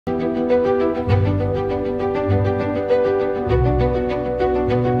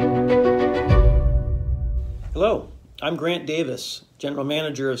I'm Grant Davis, General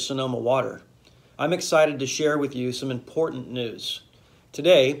Manager of Sonoma Water. I'm excited to share with you some important news.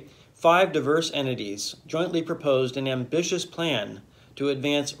 Today, 5 diverse entities jointly proposed an ambitious plan to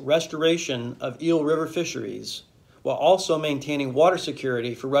advance restoration of Eel River fisheries while also maintaining water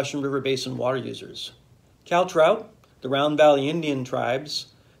security for Russian River Basin water users. Cal Trout, the Round Valley Indian Tribes,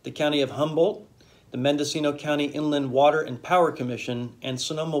 the County of Humboldt, the Mendocino County Inland Water and Power Commission, and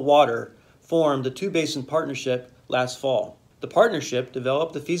Sonoma Water formed the Two-Basin Partnership last fall. The partnership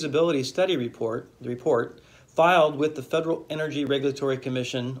developed the feasibility study report, filed with the Federal Energy Regulatory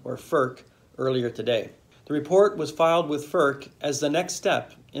Commission, or FERC, earlier today. The report was filed with FERC as the next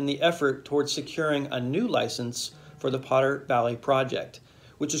step in the effort towards securing a new license for the Potter Valley project,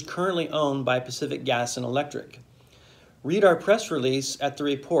 which is currently owned by Pacific Gas and Electric. Read our press release at the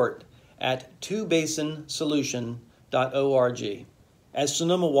report at twobasinsolution.org. As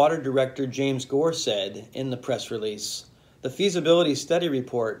Sonoma Water Director James Gore said in the press release, the feasibility study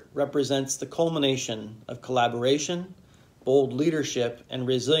report represents the culmination of collaboration, bold leadership, and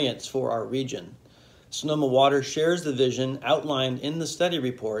resilience for our region. Sonoma Water shares the vision outlined in the study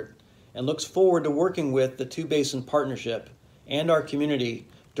report and looks forward to working with the Two-Basin Partnership and our community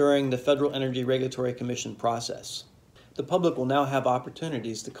during the Federal Energy Regulatory Commission process. The public will now have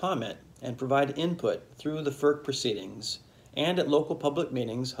opportunities to comment and provide input through the FERC proceedings and at local public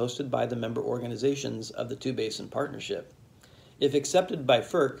meetings hosted by the member organizations of the Two-Basin Partnership. If accepted by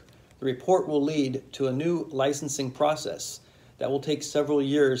FERC, the report will lead to a new licensing process that will take several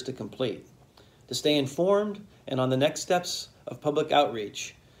years to complete. To stay informed and on the next steps of public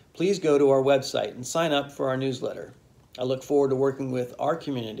outreach, please go to our website and sign up for our newsletter. I look forward to working with our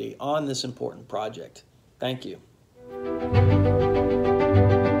community on this important project. Thank you.